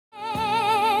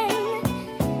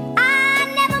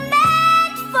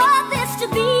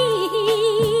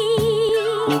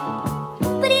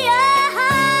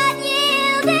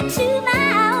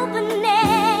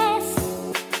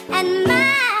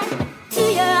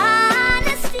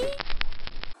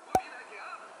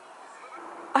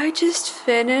I just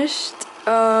finished,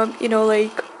 you know,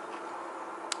 like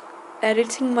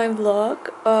editing my vlog,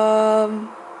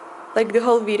 like the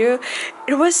whole video.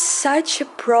 It was such a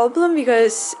problem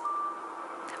because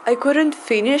I couldn't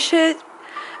finish it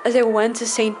as I went to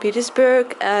St.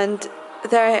 Petersburg, and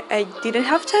there I didn't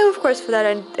have time, of course, for that,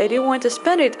 and I didn't want to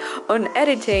spend it on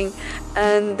editing,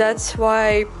 and that's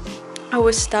why I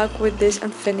was stuck with this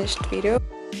unfinished video.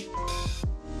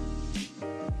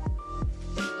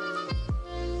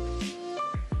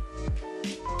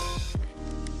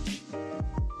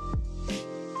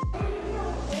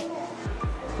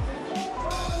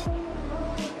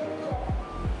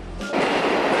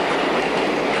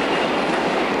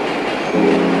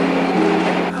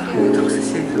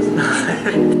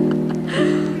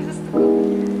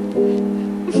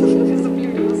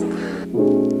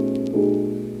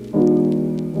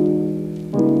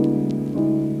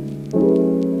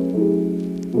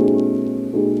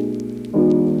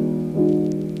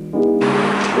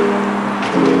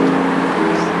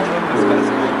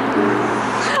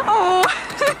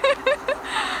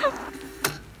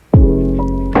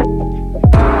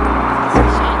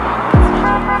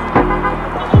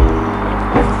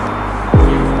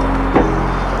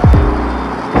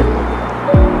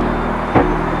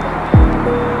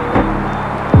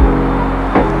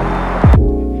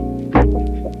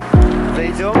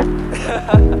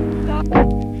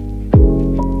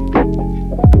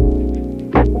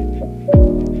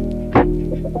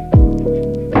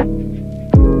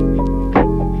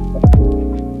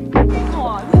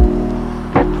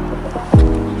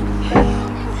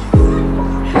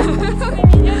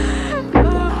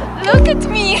 Look at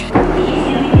me!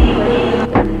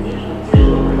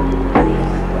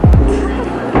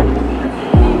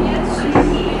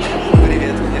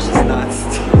 Привет, мне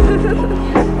 16.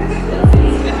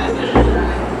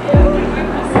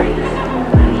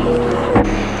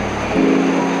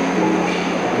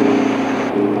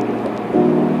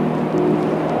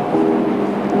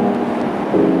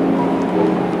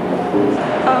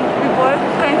 We bought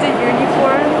kind of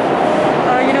uniform,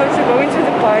 you know, to go into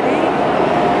the party.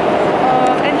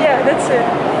 And yeah, that's it.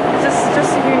 It's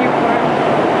just a uniform.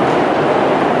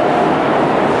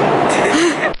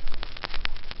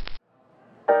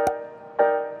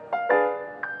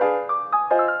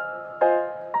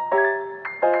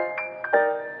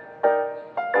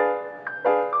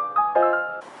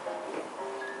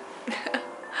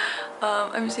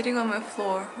 I'm sitting on my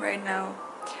floor right now.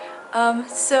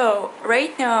 So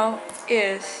right now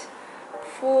is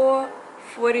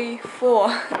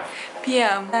 4:44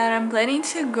 p.m. and I'm planning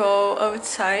to go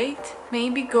outside,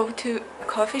 maybe go to a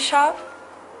coffee shop.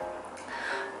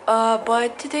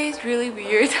 But today is really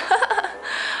weird.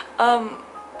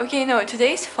 Okay, no,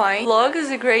 today's fine. Vlog is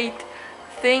a great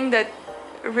thing that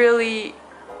really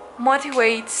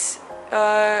motivates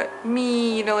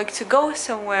me, you know, like to go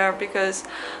somewhere, because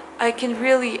I can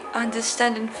really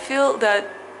understand and feel that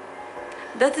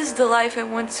that is the life I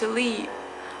want to lead.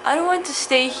 I don't want to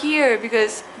stay here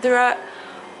because there are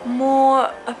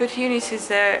more opportunities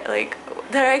there, like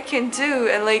that I can do.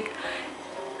 And like,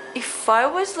 if I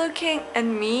was looking at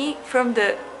me from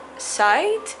the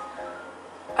side,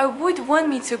 I would want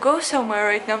me to go somewhere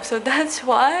right now. So that's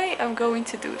why I'm going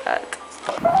to do that.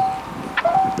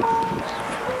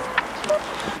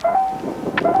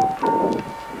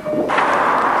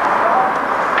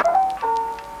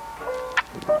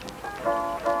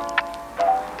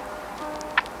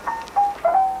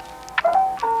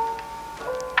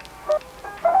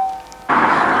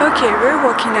 Okay, we're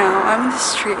walking now. I'm in the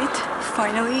street,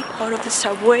 finally, out of the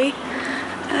subway,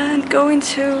 and going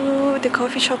to the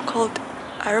coffee shop called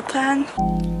Aeroplan.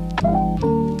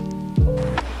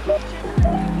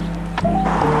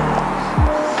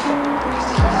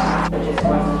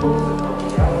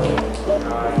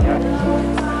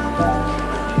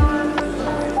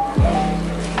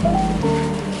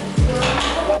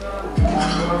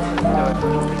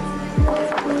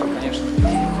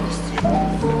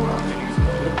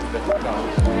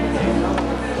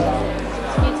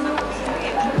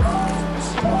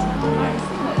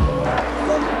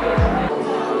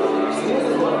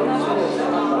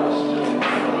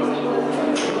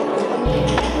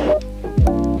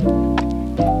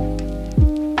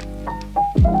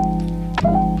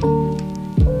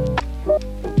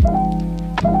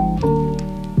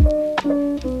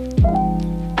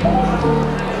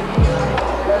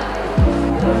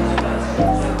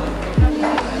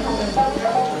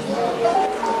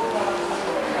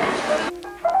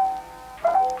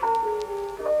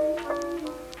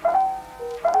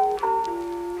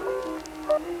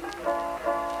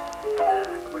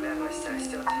 Популярность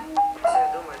растет. Все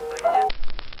думают про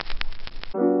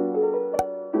меня.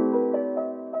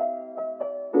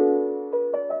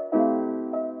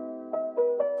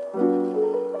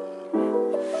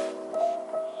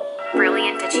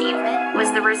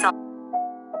 was the result.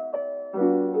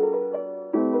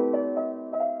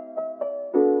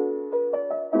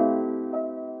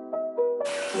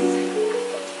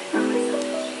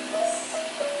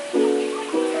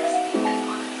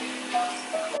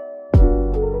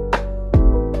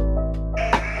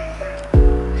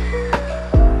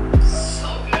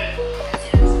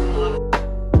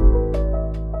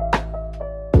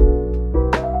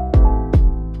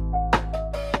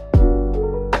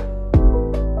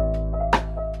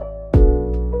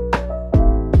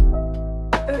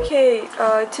 Okay,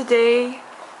 today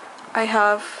I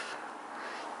have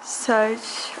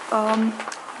such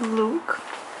look.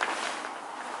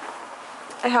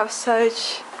 I have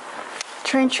such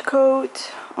trench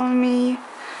coat on me,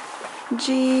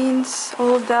 jeans,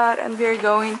 all of that, and we're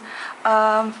going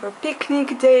for a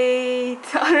picnic date.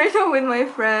 I don't know, with my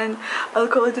friend. I'll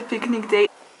call it a picnic date.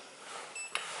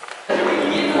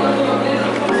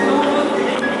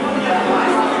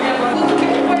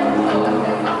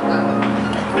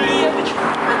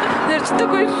 Ты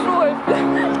такой шоп.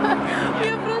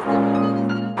 Я просто...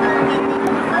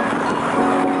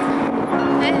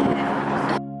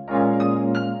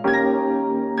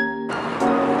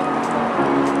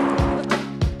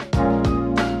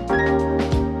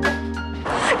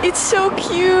 It's so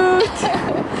cute.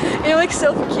 You know, like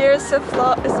self-care,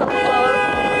 self-love.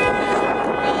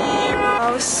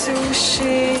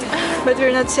 Sushi, but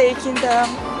we're not taking them.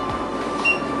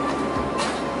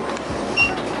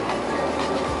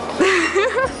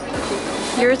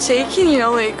 You're taking, you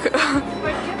know, like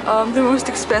the most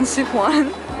expensive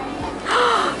one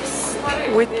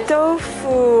with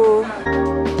tofu.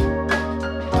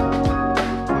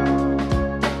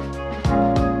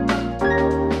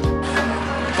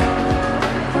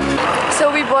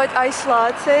 So we bought iced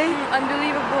latte.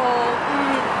 Unbelievable.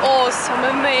 Awesome.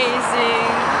 Amazing.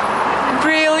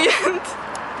 Brilliant.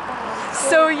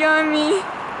 So yummy.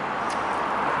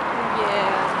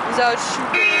 Yeah. Without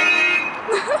sugar.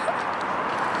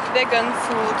 Vegan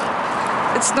food.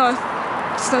 It's not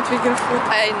vegan food.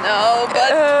 I know,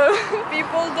 but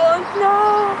people don't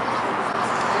know.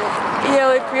 Yeah,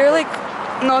 like we're like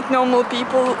not normal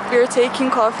people. We're taking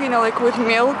coffee, you know, like with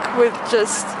milk, with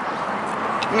just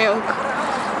milk.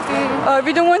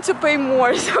 We don't want to pay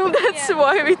more, so that's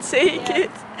why we take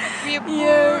it. We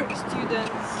are poor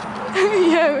students.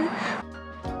 Yeah.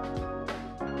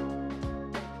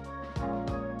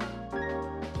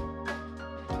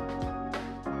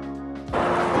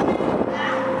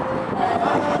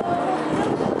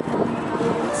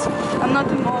 I'm not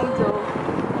a model.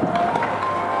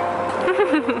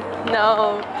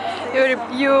 No,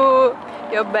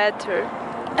 you're better.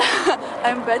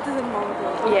 I'm better than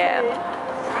model. Yeah.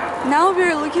 Now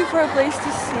we're looking for a place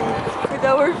to sit with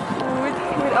our food,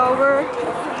 with our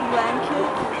blanket.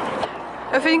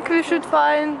 I think we should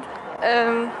find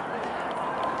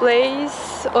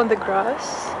place on the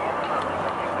grass.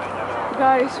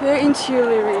 Guys, we're in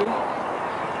Tuileries.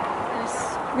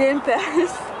 Yes, we're in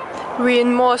Paris. We're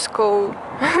in Moscow.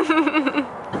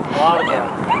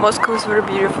 Yeah, Moscow is very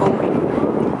beautiful.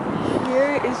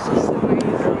 Here is just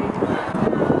amazing.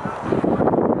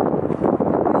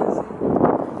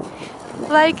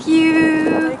 Like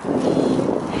you. Like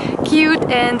me. Cute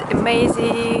and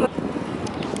amazing.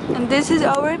 And this is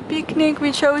our picnic.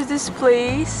 We chose this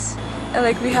place, and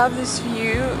like we have this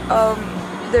view.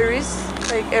 There is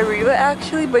like a river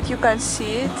actually, but you can't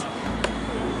see it.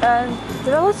 And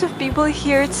there are lots of people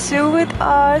here too with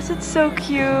us. It's so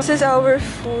cute. This is our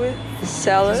food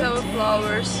salad. So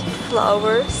flowers.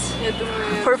 Flowers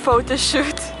for photo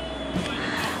shoot.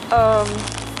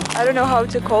 I don't know how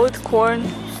to call it. Corn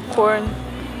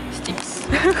Sticks.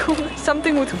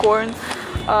 something with corn.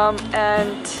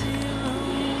 And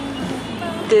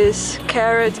this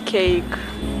carrot cake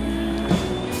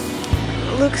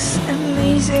looks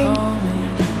amazing.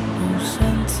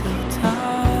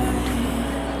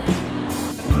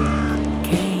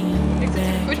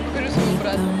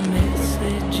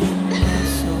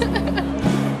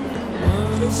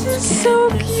 This is so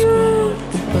cute.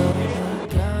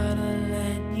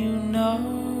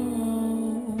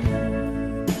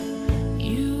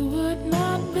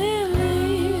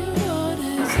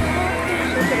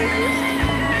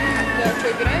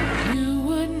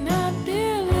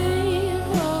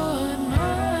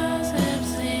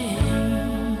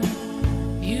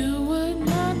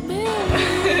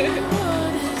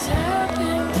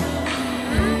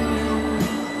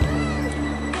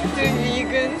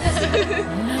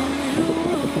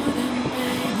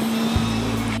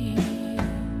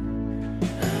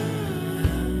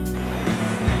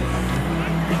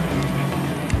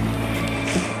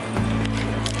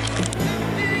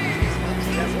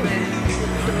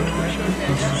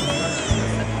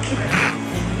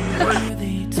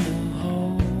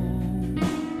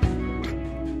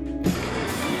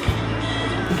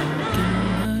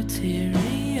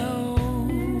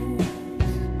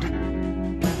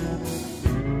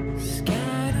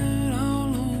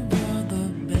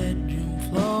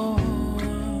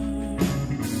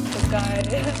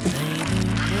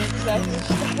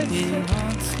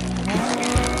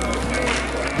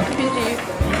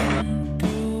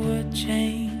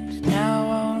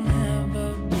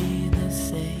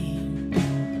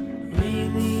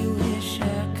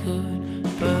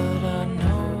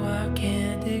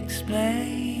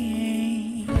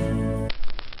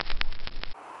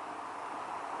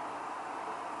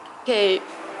 Okay,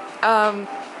 I'm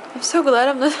so glad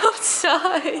I'm not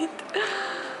outside.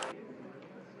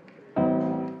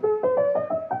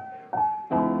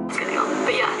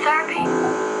 But yeah, therapy.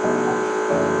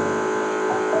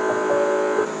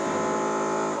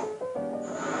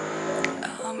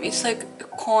 It's like a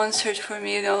concert for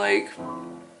me, you know, like,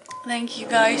 thank you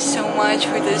guys so much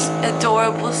for this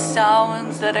adorable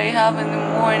sounds that I have in the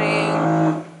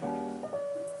morning.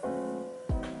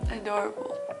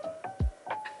 Adorable.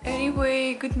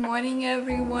 Anyway, good morning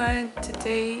everyone.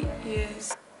 Today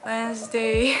is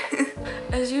Wednesday.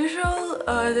 As usual,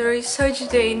 there is such a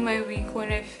day in my week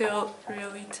when I feel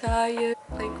really tired.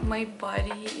 Like my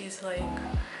body is like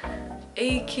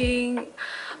aching.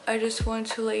 I just want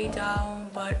to lay down,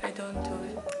 but I don't do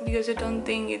it because I don't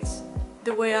think it's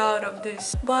the way out of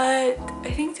this. But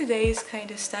I think today is kind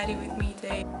of study with me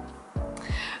day.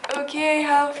 Okay, I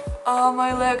have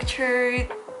my lecture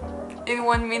in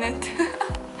 1 minute.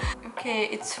 Okay,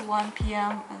 it's 1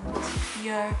 p.m. and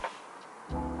here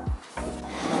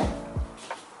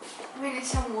we need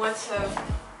some water.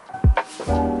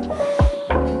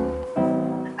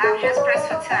 I've just pressed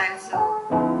for time, so.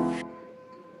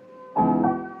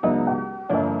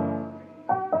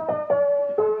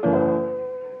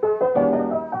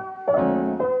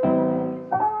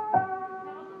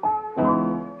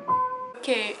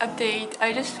 Okay, update.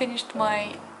 I just finished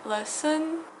my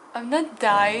lesson. I'm not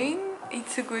dying.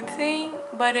 It's a good thing,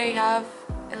 but I have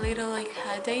a little like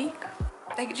headache.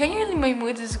 Like genuinely my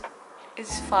mood is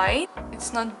fine.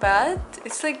 It's not bad.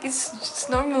 It's like it's just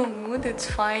normal mood. It's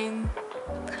fine.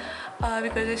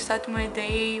 Because I start my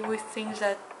day with things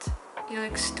that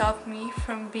like stop me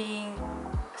from being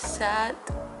sad,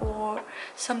 or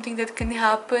something that can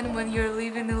happen when you're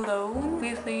living alone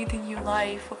with leading your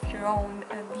life of your own.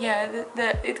 And yeah,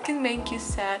 that it can make you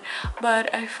sad,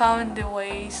 but I found the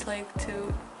ways like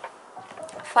to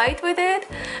fight with it,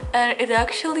 and it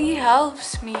actually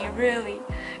helps me really.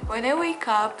 When I wake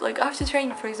up, like after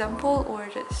training for example, or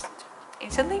just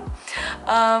instantly,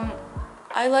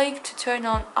 I like to turn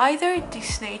on either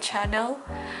Disney Channel.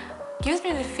 Gives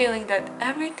me the feeling that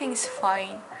everything's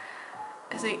fine.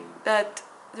 It's like that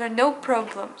there are no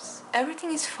problems.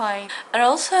 Everything is fine. And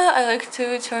also I like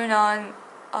to turn on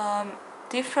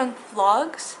different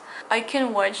vlogs. I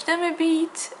can watch them a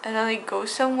bit and then like go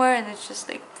somewhere and it's just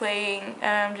like playing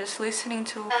and I'm just listening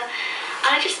to. And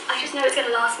I just know it's gonna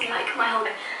last me like my whole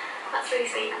life. That's really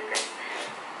sweet and great.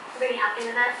 I'm really happy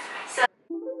with it.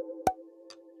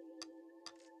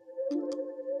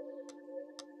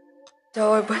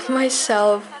 So I bought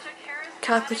myself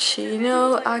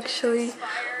cappuccino actually.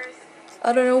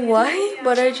 I don't know why,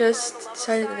 but I just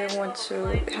decided that I want to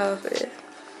have it.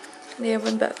 Then I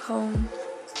went back home.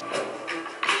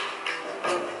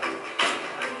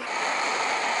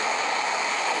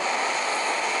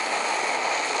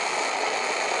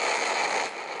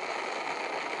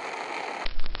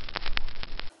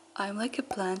 I'm like a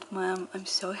plant mom. I'm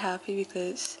so happy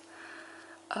because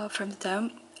from the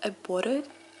time I bought it,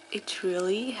 it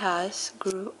really has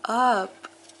grew up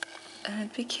and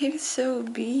it became so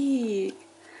big.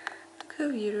 Look how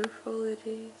beautiful it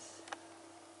is.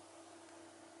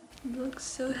 It looks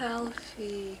so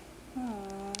healthy.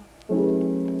 Aww.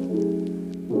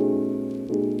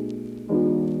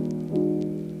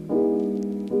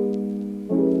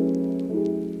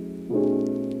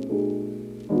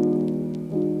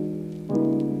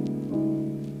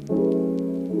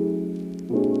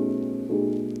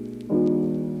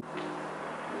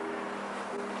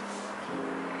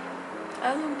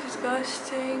 I look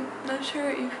disgusting. Not sure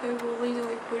if I will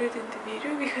like put it in the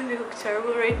video because I look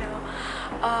terrible right now.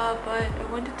 But I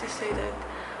wanted to say that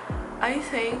I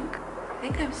think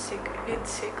I'm sick, a bit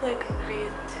sick, like a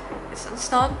bit.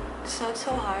 It's not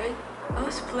so hard. I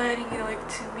was planning like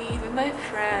to meet with my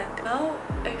friend. Now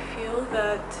I feel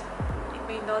that it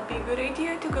may not be a good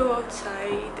idea to go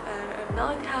outside, and I'm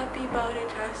not happy about it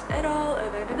at all,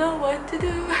 and I don't know what to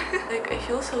do. Like I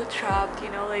feel so trapped,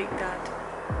 like that.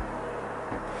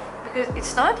 Because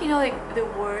it's not, like the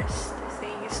worst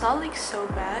thing. It's not like so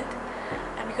bad,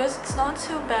 and because it's not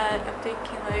so bad, I'm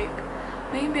thinking like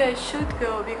maybe I should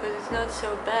go because it's not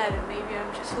so bad, and maybe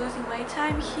I'm just losing my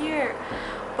time here.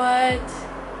 But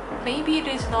maybe it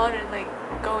is not, and like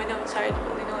going outside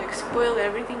will, you know, like spoil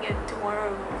everything, and tomorrow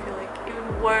will feel like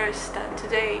even worse than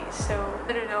today. So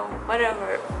I don't know,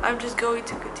 whatever. I'm just going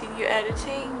to continue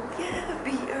editing. Yeah,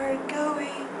 we are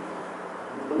going.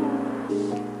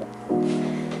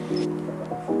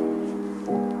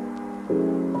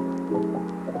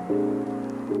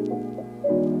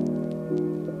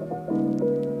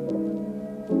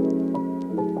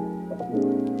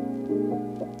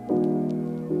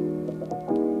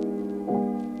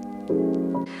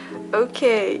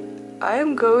 Okay,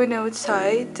 I'm going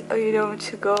outside, you know,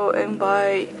 to go and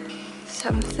buy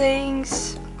some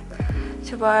things,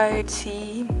 to buy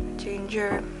tea,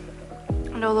 ginger,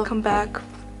 and I'll come back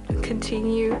and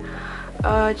continue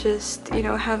just, you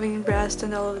know, having rest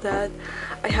and all of that.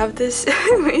 I have this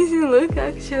amazing look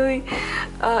actually,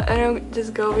 and I'm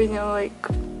just going, you know, like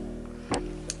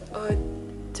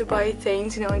to buy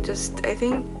things, you know, just I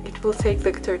think it will take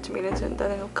like 30 minutes and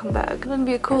then I'll come back. It would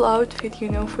be a cool outfit, you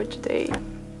know, for today,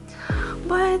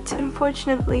 but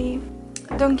unfortunately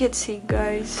don't get sick,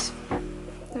 guys,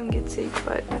 don't get sick,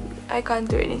 but I can't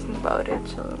do anything about it,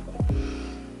 so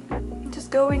I'm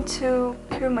just going to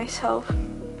cure myself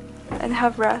and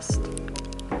have rest.